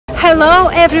Hello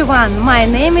everyone, my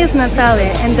name is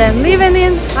Natalia and I'm living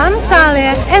in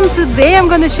Antalya, and today I'm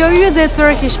gonna show you the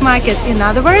Turkish market, in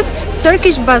other words,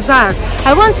 Turkish Bazaar.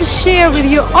 I want to share with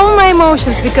you all my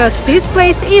emotions because this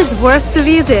place is worth to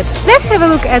visit. Let's have a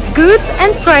look at goods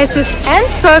and prices and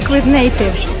talk with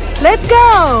natives. Let's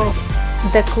go!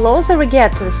 The closer we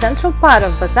get to the central part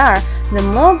of Bazaar, the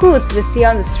more goods we see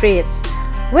on the streets.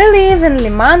 We live in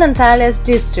Liman Antalya's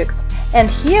district, and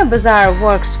here Bazaar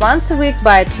works once a week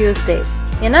by Tuesdays.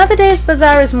 In other days,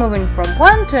 Bazaar is moving from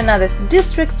one to another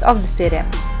districts of the city.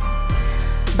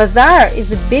 Bazaar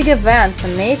is a big event for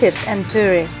natives and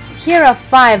tourists. Here are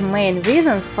 5 main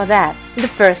reasons for that. The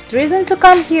first reason to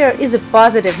come here is a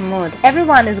positive mood.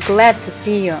 Everyone is glad to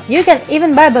see you. You can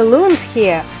even buy balloons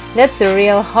here. That's a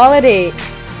real holiday.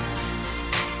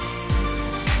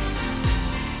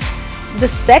 The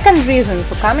second reason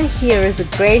for coming here is a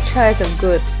great choice of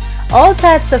goods. All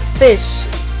types of fish,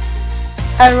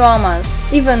 aromas,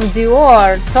 even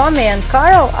Dior, Tommy and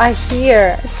Karl are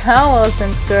here, towels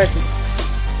and curtains,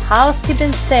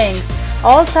 housekeeping things,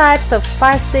 all types of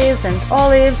spices and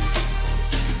olives,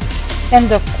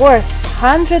 and of course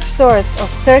 100 sorts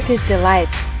of Turkish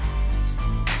delights.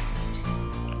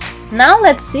 Now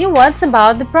let's see what's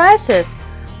about the prices.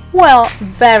 Well,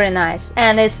 very nice,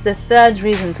 and it's the third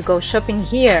reason to go shopping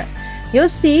here. You'll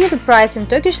see the price in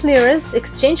Turkish liras.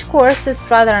 Exchange course is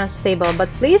rather unstable, but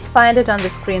please find it on the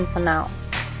screen for now.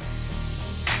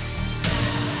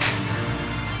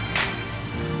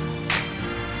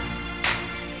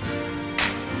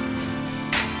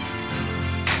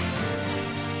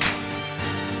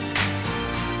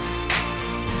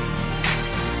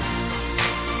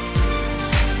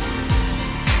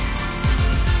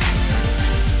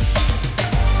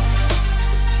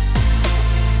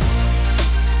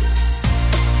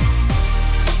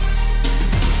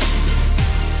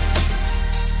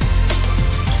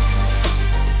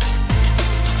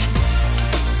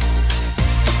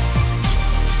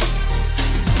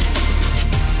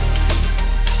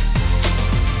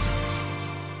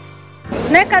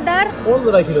 Ne kadar? 10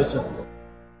 lira kilosu.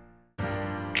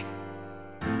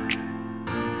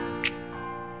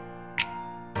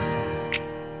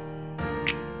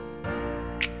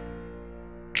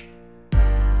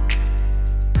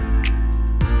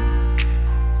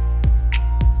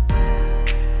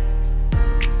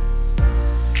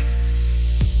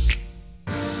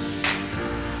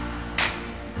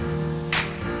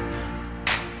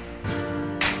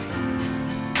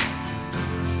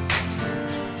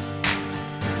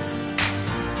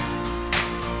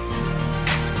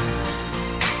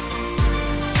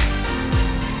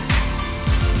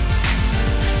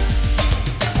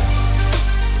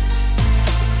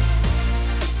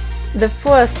 The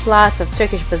fourth plus of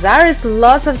Turkish Bazaar is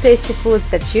lots of tasty foods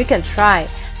that you can try.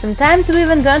 Sometimes we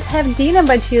even don't have dinner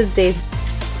by Tuesdays.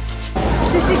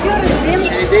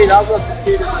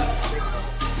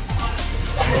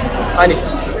 Honey.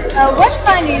 What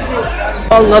honey is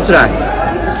it? All natural.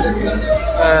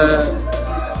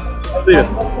 Buyurun.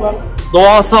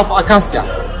 Doğal saf akasya.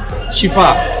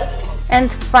 Şifa. And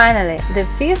finally, the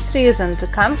fifth reason to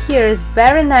come here is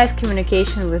very nice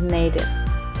communication with natives.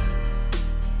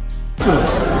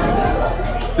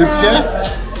 Türkçe?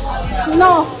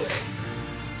 No.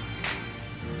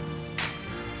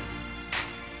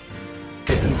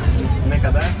 Ne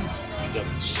kadar?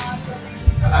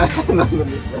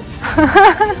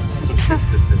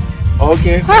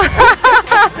 Okay.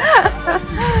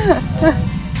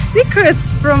 Secrets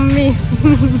from me.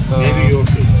 Maybe you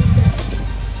okay.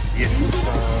 Yes.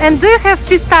 And do you have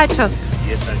pistachios?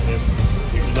 Yes, I have.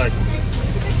 If you like.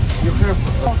 You have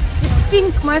It's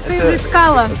pink, my favorite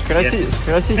color. с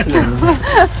красителями.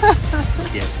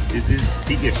 Yes, this is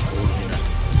Sigir original.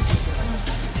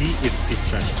 Sigir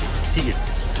pistachio. Sigir.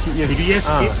 If yes,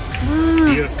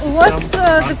 here What's the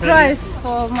Antalya. price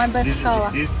for my best color?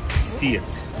 This Sigir.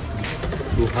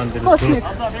 200. Cosmic.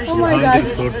 Oh my god.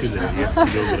 240 lira. Yes,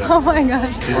 kilogram. Oh my god.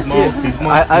 This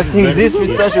more, I think this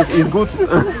pistachios is good.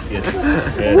 Yes.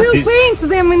 We'll This, paint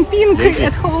them in pink Maybe.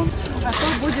 at home. А то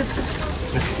будет.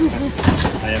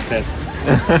 I am fast.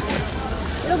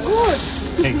 You're good.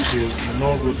 Thank you.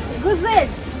 No good. Güzel.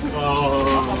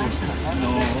 Oh,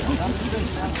 no.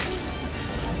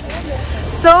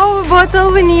 So we bought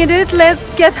all we needed. Let's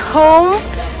get home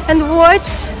and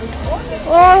watch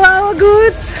all our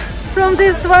goods from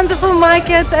this wonderful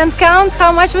market and count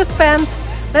how much we spent.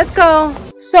 Let's go.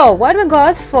 So what we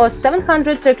got for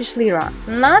 700 Turkish lira?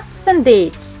 Nuts and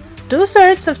dates, 2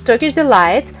 sorts of Turkish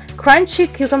delight, crunchy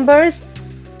cucumbers,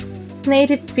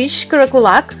 native fish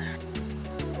karakulak,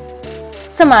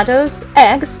 tomatoes,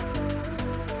 eggs,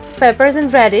 peppers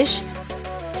and radish,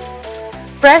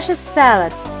 precious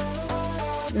salad,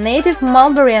 native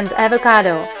mulberry and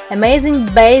avocado, amazing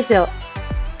basil,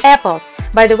 apples.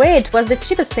 By the way, it was the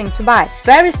cheapest thing to buy.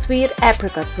 Very sweet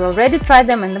apricots, we already tried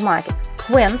them in the market.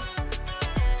 Quince,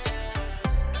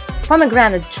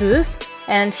 pomegranate juice,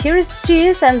 and here is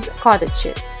cheese and cottage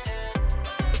cheese.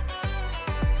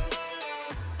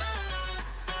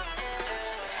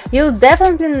 You'll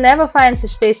definitely never find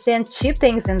such tasty and cheap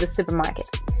things in the supermarket.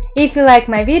 If you like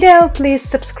my video, please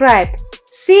subscribe.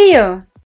 See you!